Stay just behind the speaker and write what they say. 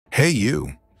Hey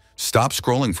you, stop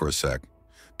scrolling for a sec,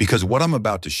 because what I'm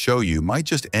about to show you might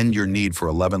just end your need for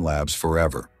ElevenLabs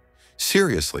forever.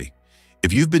 Seriously,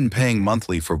 if you've been paying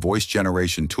monthly for voice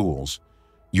generation tools,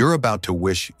 you're about to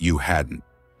wish you hadn't.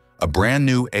 A brand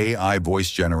new AI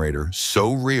voice generator,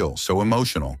 so real, so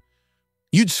emotional,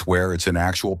 you'd swear it's an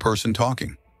actual person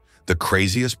talking. The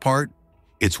craziest part?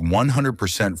 It's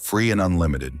 100% free and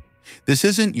unlimited. This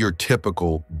isn't your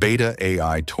typical beta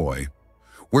AI toy.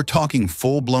 We're talking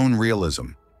full-blown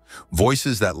realism.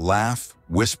 Voices that laugh,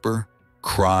 whisper,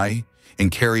 cry, and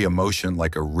carry emotion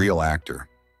like a real actor.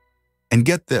 And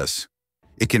get this,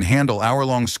 it can handle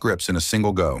hour-long scripts in a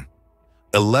single go.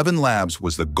 ElevenLabs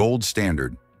was the gold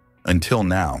standard until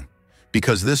now,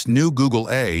 because this new Google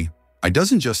AI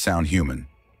doesn't just sound human.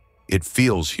 It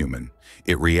feels human.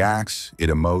 It reacts, it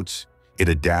emotes, it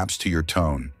adapts to your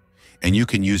tone. And you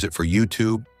can use it for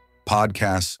YouTube,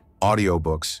 podcasts,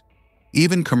 audiobooks,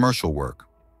 even commercial work,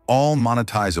 all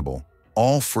monetizable,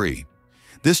 all free.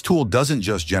 This tool doesn't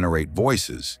just generate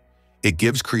voices, it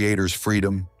gives creators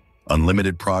freedom,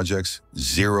 unlimited projects,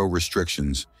 zero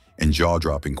restrictions, and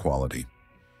jaw-dropping quality.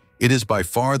 It is by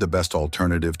far the best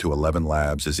alternative to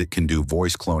ElevenLabs as it can do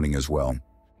voice cloning as well.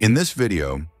 In this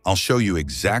video, I'll show you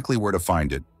exactly where to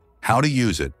find it, how to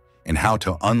use it, and how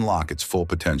to unlock its full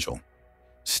potential,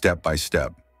 step by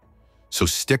step. So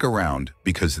stick around,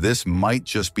 because this might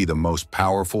just be the most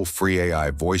powerful free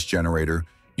AI voice generator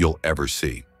you'll ever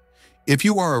see. If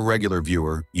you are a regular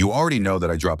viewer, you already know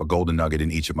that I drop a golden nugget in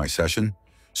each of my sessions,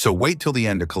 so wait till the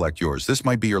end to collect yours. This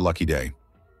might be your lucky day.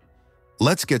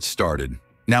 Let's get started.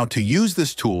 Now, to use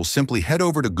this tool, simply head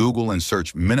over to Google and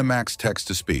search Minimax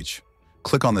Text-to-Speech.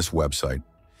 Click on this website.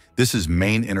 This is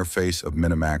main interface of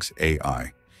Minimax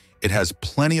AI. It has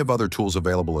plenty of other tools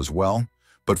available as well,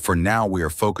 but for now we are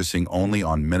focusing only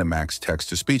on Minimax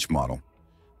Text-to-Speech model.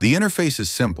 The interface is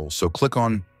simple, so click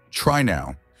on Try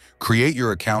Now, create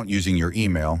your account using your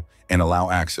email, and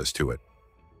allow access to it.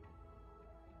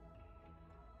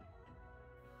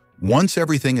 Once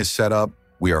everything is set up,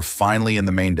 we are finally in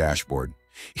the main dashboard.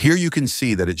 Here you can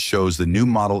see that it shows the new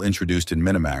model introduced in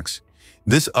Minimax.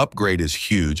 This upgrade is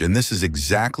huge, and this is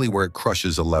exactly where it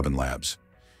crushes ElevenLabs.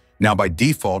 Now, by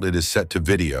default, it is set to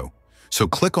video. So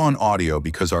click on audio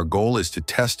because our goal is to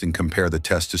test and compare the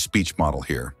text-to-speech model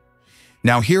here.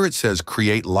 Now here it says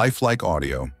create lifelike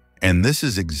audio, and this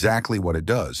is exactly what it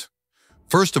does.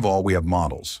 First of all, we have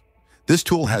models. This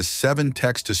tool has 7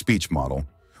 text-to-speech model,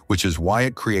 which is why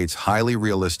it creates highly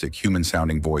realistic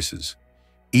human-sounding voices.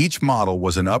 Each model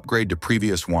was an upgrade to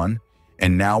previous one,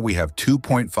 and now we have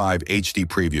 2.5 HD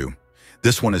preview.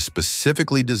 This one is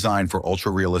specifically designed for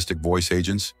ultra-realistic voice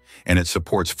agents, and it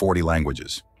supports 40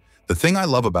 languages. The thing I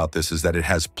love about this is that it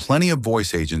has plenty of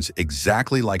voice agents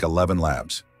exactly like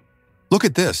ElevenLabs. Look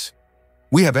at this.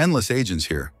 We have endless agents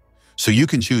here, so you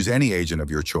can choose any agent of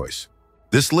your choice.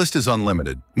 This list is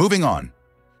unlimited. Moving on.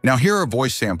 Now here are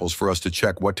voice samples for us to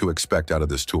check what to expect out of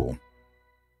this tool.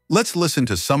 Let's listen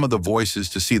to some of the voices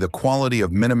to see the quality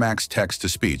of Minimax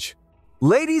Text-to-Speech.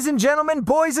 Ladies and gentlemen,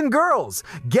 boys and girls,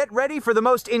 get ready for the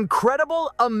most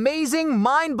incredible, amazing,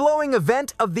 mind-blowing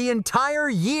event of the entire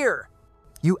year.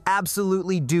 You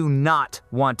absolutely do not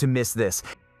want to miss this.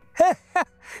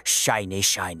 Shiny,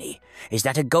 shiny. Is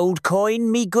that a gold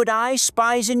coin me good eye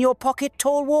spies in your pocket,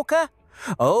 tall walker?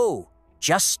 Oh,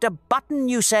 just a button,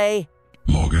 you say?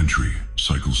 Log entry,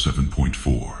 cycle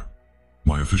 7.4.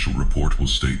 My official report will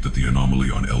state that the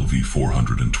anomaly on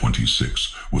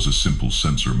LV-426 was a simple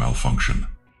sensor malfunction.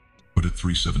 But at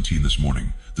 3:17 this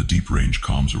morning, the deep-range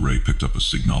comms array picked up a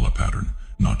Signala pattern,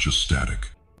 not just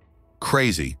static.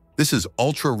 Crazy. This is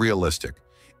ultra-realistic.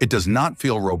 It does not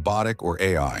feel robotic or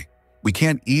AI. We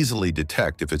can't easily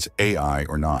detect if it's AI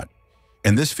or not.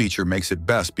 And this feature makes it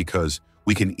best because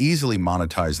we can easily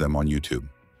monetize them on YouTube.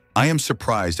 I am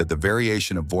surprised at the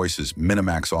variation of voices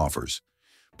Minimax offers.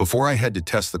 Before I head to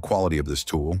test the quality of this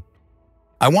tool,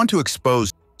 I want to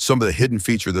expose some of the hidden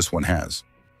feature this one has.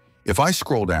 If I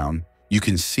scroll down, you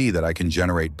can see that I can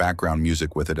generate background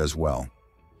music with it as well.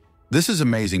 This is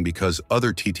amazing because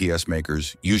other TTS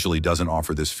makers usually doesn't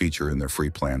offer this feature in their free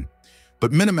plan.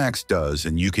 But Minimax does,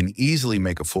 and you can easily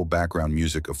make a full background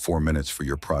music of 4 minutes for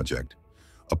your project.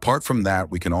 Apart from that,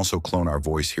 we can also clone our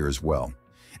voice here as well.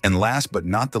 And last but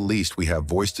not the least, we have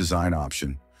voice design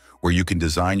option, where you can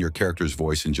design your character's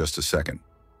voice in just a second.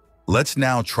 Let's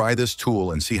now try this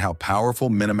tool and see how powerful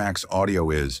Minimax audio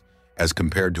is as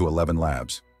compared to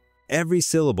ElevenLabs. Every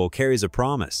syllable carries a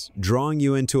promise, drawing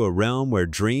you into a realm where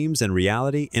dreams and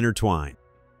reality intertwine.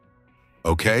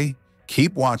 Okay,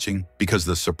 keep watching because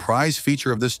the surprise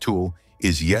feature of this tool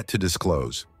is yet to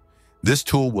disclose. This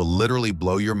tool will literally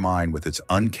blow your mind with its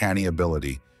uncanny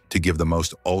ability to give the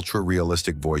most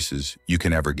ultra-realistic voices you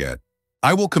can ever get.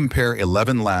 I will compare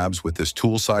ElevenLabs with this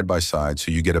tool side by side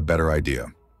so you get a better idea.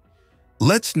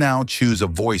 Let's now choose a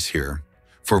voice here.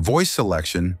 For voice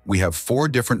selection, we have 4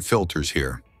 different filters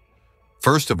here.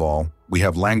 First of all, we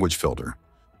have language filter.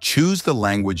 Choose the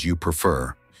language you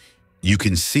prefer. You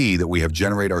can see that we have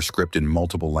generated our script in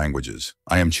multiple languages.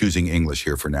 I am choosing English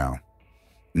here for now.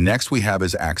 Next we have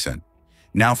is accent.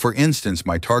 Now for instance,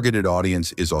 my targeted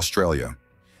audience is Australia.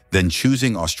 Then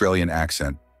choosing Australian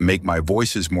accent make my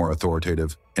voices more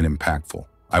authoritative and impactful.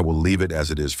 I will leave it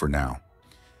as it is for now.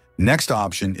 Next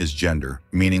option is gender,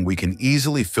 meaning we can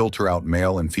easily filter out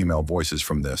male and female voices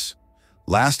from this.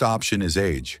 Last option is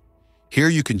age. Here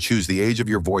you can choose the age of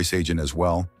your voice agent as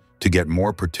well to get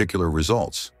more particular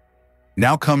results.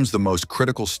 Now comes the most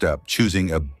critical step,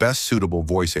 choosing a best suitable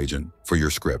voice agent for your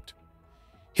script.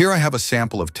 Here I have a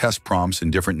sample of test prompts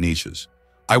in different niches.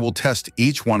 I will test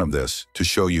each one of this to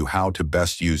show you how to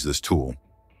best use this tool.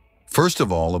 First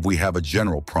of all, if we have a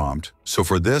general prompt, so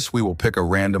for this we will pick a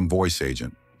random voice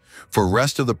agent. For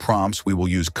rest of the prompts, we will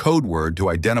use code word to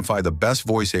identify the best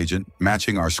voice agent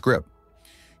matching our script.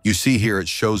 You see here it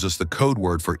shows us the code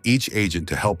word for each agent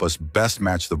to help us best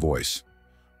match the voice.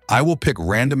 I will pick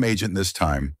random agent this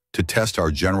time to test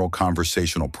our general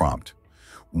conversational prompt.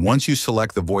 Once you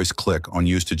select the voice, click on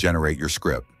Use to generate your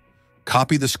script.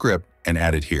 Copy the script and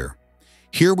add it here.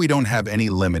 Here we don't have any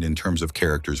limit in terms of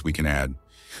characters we can add.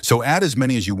 So add as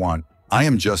many as you want. I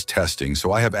am just testing,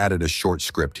 so I have added a short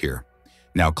script here.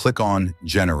 Now click on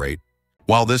Generate.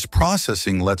 While this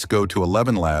processing, let's go to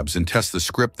ElevenLabs and test the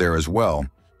script there as well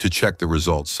to check the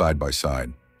results side by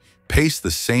side. Paste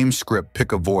the same script,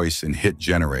 pick a voice, and hit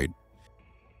Generate.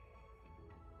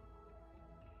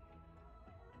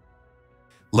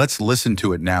 Let's listen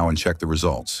to it now and check the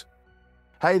results.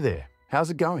 Hey there, how's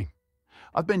it going?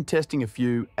 I've been testing a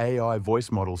few AI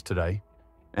voice models today,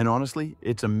 and honestly,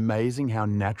 it's amazing how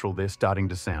natural they're starting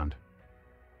to sound.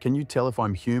 Can you tell if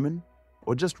I'm human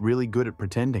or just really good at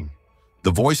pretending?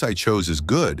 The voice I chose is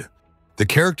good. The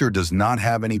character does not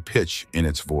have any pitch in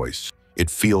its voice.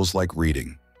 It feels like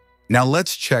reading. Now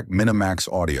let's check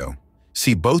Minimax Audio.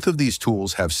 See, both of these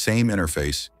tools have same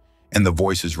interface and the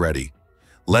voice is ready.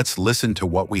 Let's listen to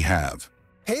what we have.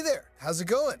 Hey there, how's it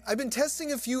going? I've been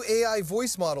testing a few AI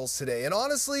voice models today, and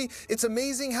honestly, it's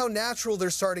amazing how natural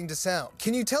they're starting to sound.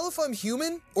 Can you tell if I'm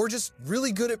human or just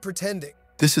really good at pretending?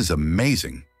 This is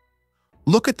amazing.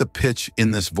 Look at the pitch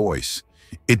in this voice.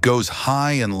 It goes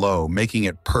high and low, making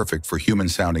it perfect for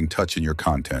human-sounding touch in your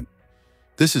content.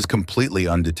 This is completely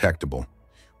undetectable.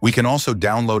 We can also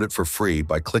download it for free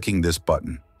by clicking this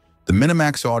button. The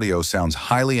Minimax Audio sounds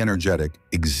highly energetic,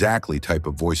 exactly type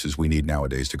of voices we need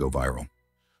nowadays to go viral.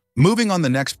 Moving on, the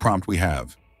next prompt we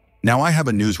have. Now I have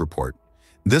a news report.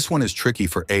 This one is tricky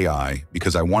for AI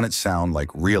because I want it to sound like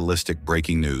realistic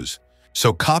breaking news.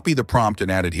 So copy the prompt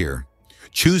and add it here.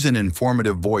 Choose an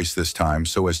informative voice this time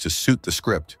so as to suit the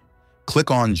script. Click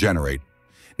on Generate.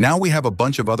 Now we have a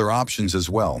bunch of other options as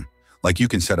well, like you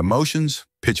can set emotions,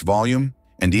 pitch volume,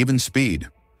 and even speed.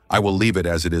 I will leave it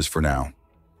as it is for now.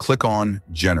 Click on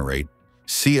Generate.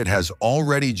 See, it has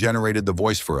already generated the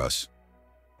voice for us.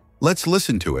 Let's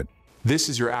listen to it. This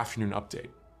is your afternoon update.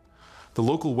 The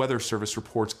local weather service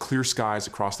reports clear skies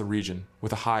across the region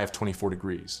with a high of 24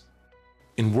 degrees.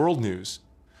 In world news,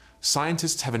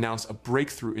 scientists have announced a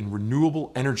breakthrough in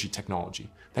renewable energy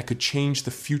technology that could change the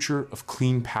future of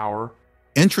clean power.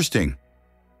 Interesting,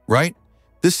 right?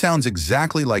 This sounds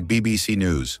exactly like BBC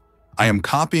News. I am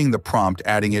copying the prompt,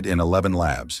 adding it in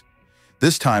ElevenLabs.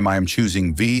 This time I am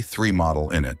choosing V3 model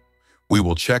in it. We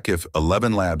will check if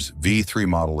ElevenLabs V3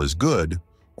 model is good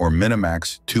or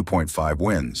Minimax 2.5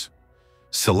 wins.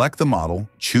 Select the model,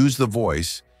 choose the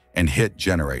voice, and hit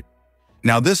Generate.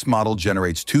 Now this model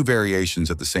generates 2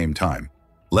 variations at the same time.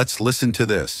 Let's listen to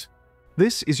this.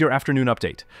 This is your afternoon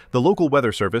update. The local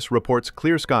weather service reports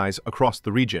clear skies across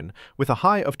the region with a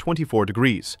high of 24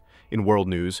 degrees. In world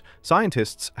news,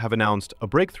 scientists have announced a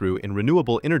breakthrough in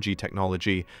renewable energy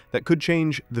technology that could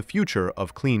change the future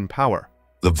of clean power.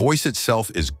 The voice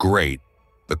itself is great.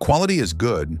 The quality is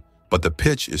good, but the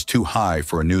pitch is too high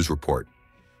for a news report.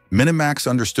 Minimax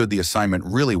understood the assignment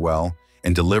really well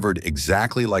and delivered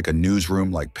exactly like a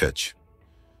newsroom-like pitch.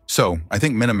 So, I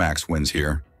think Minimax wins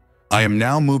here. I am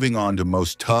now moving on to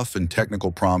most tough and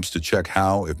technical prompts to check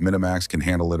if Minimax can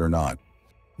handle it or not.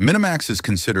 Minimax is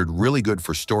considered really good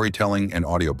for storytelling and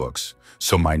audiobooks,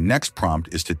 so my next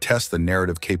prompt is to test the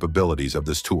narrative capabilities of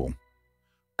this tool.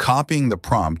 Copying the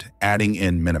prompt, adding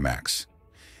in Minimax.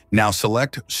 Now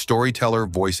select Storyteller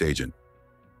Voice Agent.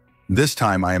 This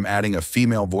time I am adding a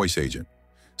female voice agent.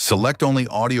 Select only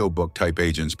audiobook type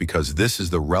agents because this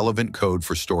is the relevant code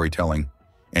for storytelling,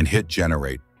 and hit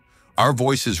generate. Our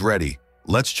voice is ready.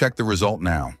 Let's check the result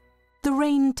now. The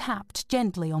rain tapped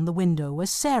gently on the window as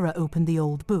Sarah opened the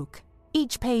old book.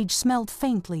 Each page smelled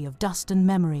faintly of dust and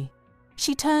memory.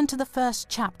 She turned to the first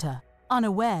chapter,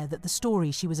 unaware that the story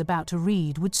she was about to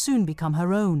read would soon become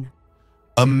her own.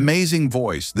 Amazing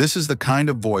voice. This is the kind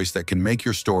of voice that can make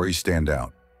your story stand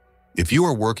out. If you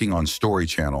are working on Story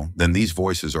Channel, then these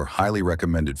voices are highly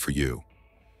recommended for you.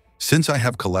 Since I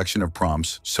have collection of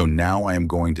prompts, so now I am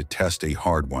going to test a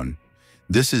hard one.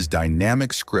 This is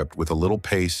dynamic script with a little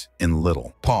pace and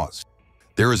little pause.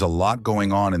 There is a lot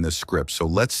going on in this script, so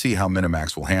let's see how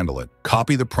Minimax will handle it.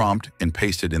 Copy the prompt and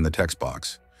paste it in the text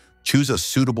box. Choose a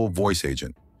suitable voice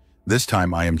agent. This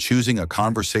time I am choosing a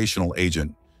conversational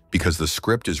agent because the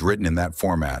script is written in that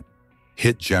format.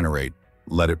 Hit generate,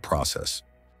 let it process.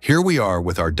 Here we are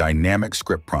with our dynamic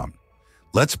script prompt.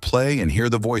 Let's play and hear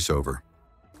the voiceover.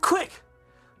 Quick!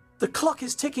 The clock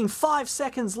is ticking 5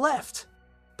 seconds left.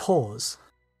 Pause.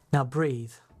 Now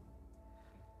breathe.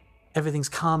 Everything's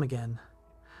calm again.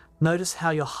 Notice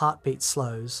how your heartbeat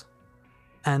slows,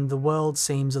 and the world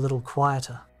seems a little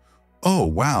quieter. Oh,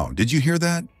 wow, did you hear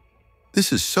that?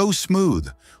 This is so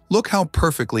smooth. Look how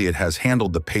perfectly it has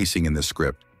handled the pacing in this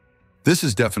script. This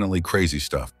is definitely crazy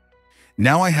stuff.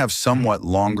 Now I have somewhat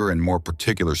longer and more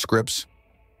particular scripts.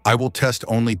 I will test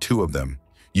only 2 of them.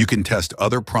 You can test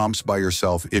other prompts by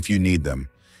yourself if you need them.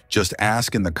 Just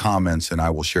ask in the comments and I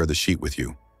will share the sheet with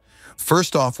you.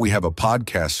 First off, we have a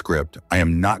podcast script. I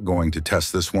am not going to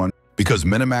test this one because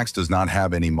Minimax does not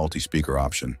have any multi-speaker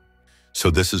option.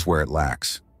 So this is where it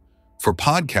lacks. For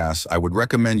podcasts, I would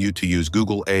recommend you to use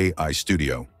Google AI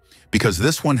Studio because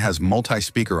this one has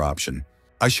multi-speaker option.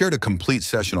 I shared a complete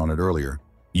session on it earlier.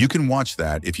 You can watch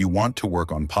that if you want to work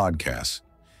on podcasts.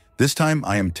 This time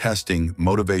I am testing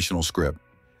motivational script.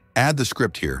 Add the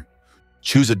script here.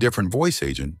 Choose a different voice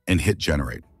agent and hit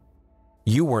generate.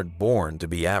 You weren't born to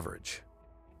be average.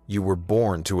 You were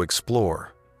born to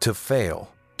explore, to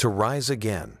fail, to rise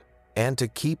again, and to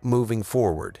keep moving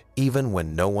forward even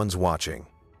when no one's watching.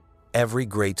 Every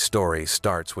great story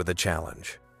starts with a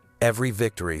challenge. Every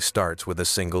victory starts with a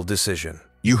single decision.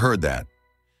 You heard that.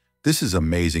 This is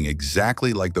amazing,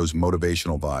 exactly like those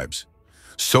motivational vibes.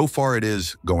 So far it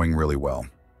is going really well.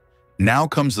 Now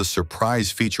comes the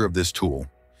surprise feature of this tool.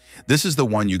 This is the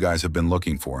one you guys have been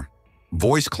looking for.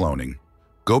 Voice cloning.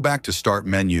 Go back to Start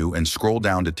menu and scroll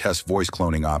down to Test Voice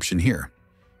Cloning option here.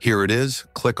 Here it is,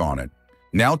 click on it.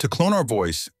 Now to clone our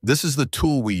voice, this is the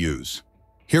tool we use.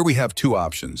 Here we have 2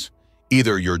 options.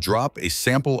 Either you drop a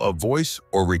sample of voice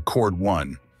or record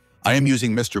one. I am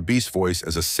using Mr. Beast's voice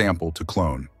as a sample to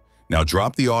clone. Now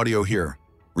drop the audio here.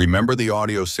 Remember the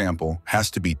audio sample has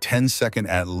to be 10 seconds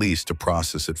at least to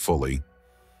process it fully.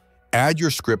 Add your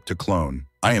script to clone.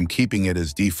 I am keeping it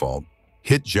as default.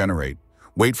 Hit generate.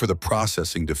 Wait for the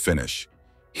processing to finish.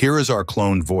 Here is our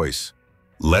cloned voice.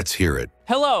 Let's hear it.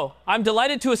 Hello, I'm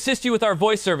delighted to assist you with our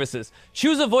voice services.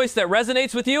 Choose a voice that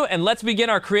resonates with you and let's begin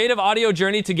our creative audio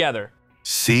journey together.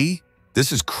 See?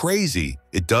 This is crazy.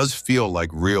 It does feel like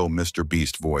real Mr.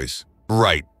 Beast voice.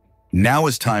 Right. Now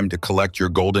is time to collect your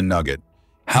golden nugget.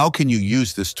 How can you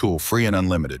use this tool free and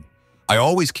unlimited? I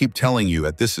always keep telling you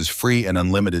that this is free and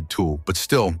unlimited tool, but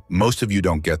still, most of you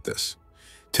don't get this.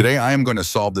 Today, I am going to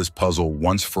solve this puzzle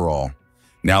once for all.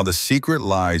 Now, the secret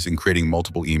lies in creating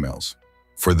multiple emails.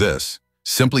 For this,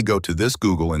 simply go to this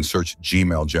Google and search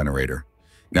Gmail generator.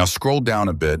 Now scroll down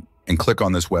a bit and click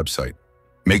on this website.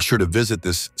 Make sure to visit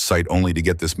this site only to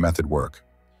get this method work.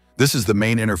 This is the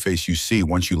main interface you see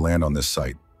once you land on this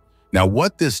site. Now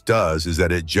what this does is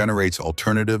that it generates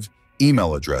alternative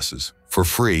email addresses for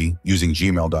free using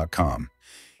gmail.com.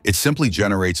 It simply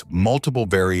generates multiple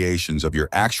variations of your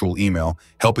actual email,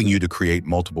 helping you to create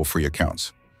multiple free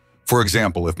accounts. For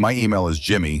example, if my email is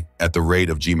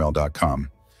jimmy@gmail.com,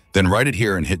 then write it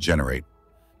here and hit generate.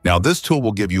 Now this tool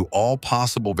will give you all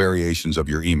possible variations of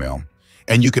your email,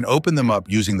 and you can open them up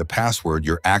using the password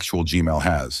your actual Gmail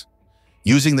has.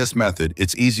 Using this method,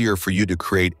 it's easier for you to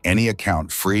create any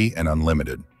account free and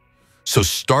unlimited. So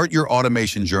start your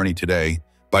automation journey today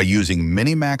by using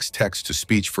Minimax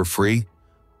text-to-speech for free,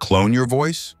 clone your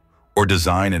voice, or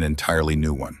design an entirely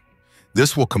new one.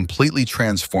 This will completely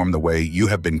transform the way you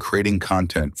have been creating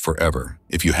content forever.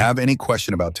 If you have any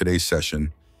question about today's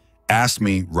session, ask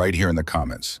me right here in the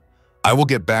comments. I will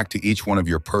get back to each one of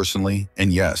you personally,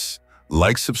 and yes,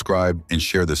 like, subscribe, and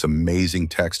share this amazing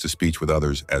text-to-speech with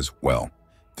others as well.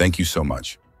 Thank you so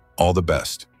much. All the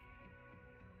best.